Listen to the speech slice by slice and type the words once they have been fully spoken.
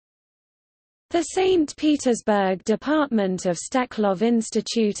The St. Petersburg Department of Steklov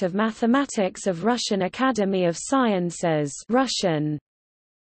Institute of Mathematics of Russian Academy of Sciences Russian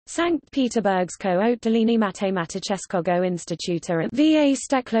Sankt Peterburgsko Otdelenie Matematicheskogo Instituta VA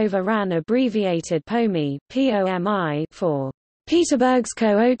Steklova ran abbreviated POMI for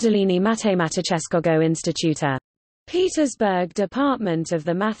Peterburgsko Otdelenie Matematicheskogo Instituta. Petersburg Department of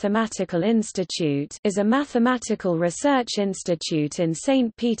the Mathematical Institute is a mathematical research institute in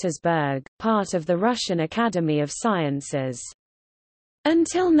St. Petersburg, part of the Russian Academy of Sciences.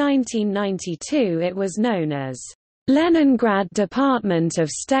 Until 1992 it was known as Leningrad Department of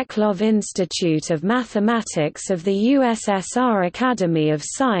Steklov Institute of Mathematics of the USSR Academy of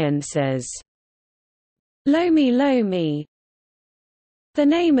Sciences. Lomi. The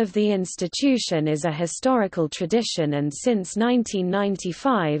name of the institution is a historical tradition, and since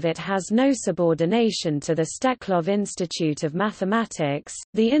 1995 it has no subordination to the Steklov Institute of Mathematics.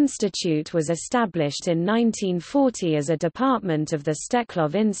 The institute was established in 1940 as a department of the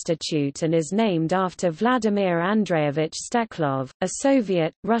Steklov Institute and is named after Vladimir Andreevich Steklov, a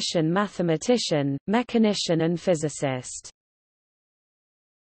Soviet, Russian mathematician, mechanician and physicist.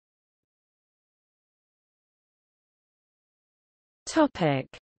 Topic: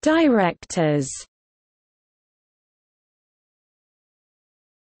 Directors.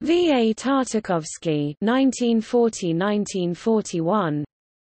 V. A. Tartakovsky (1940–1941),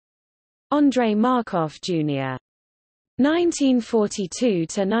 Andrei Markov Jr.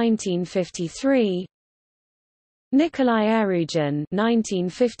 (1942–1953), Nikolai Erugin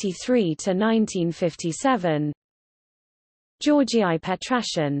 (1953–1957), Georgii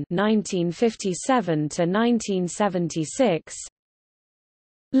Petrashin (1957–1976),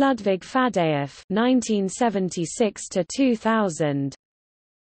 Ludwig Fadeev (1976–2000),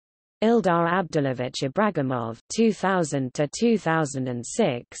 Ildar Abdulovich Ibragimov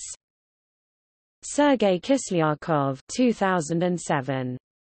 (2000–2006), Sergei Kislyakov (2007).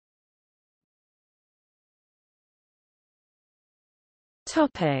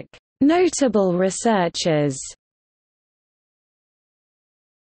 Topic: Notable researchers.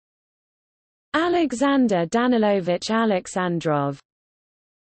 Alexander Danilovich Alexandrov,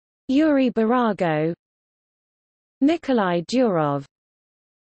 Yuri Barago, Nikolai Durov,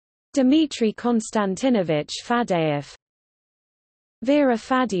 Dmitry Konstantinovich Fadeev, Vera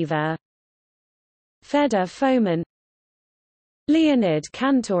Fadeva, Fedor Fomin, Leonid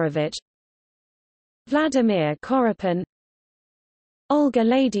Kantorovich, Vladimir Koropin, Olga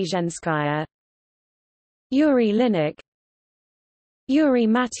Ladizhenskaya, Yuri Linik, Yuri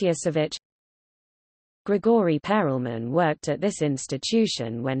Matyasevich. Grigory Perelman worked at this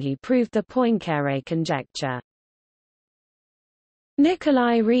institution when he proved the Poincaré conjecture.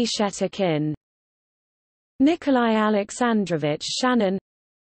 Nikolai Reshetikhin, Nikolai Alexandrovich Shannon,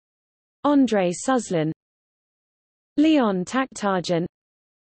 Andrei Suslin, Leon Takhtarjan,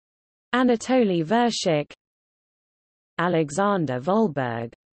 Anatoly Vershik, Alexander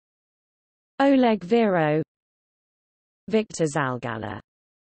Volberg, Oleg Viro, Viktor Zalgala.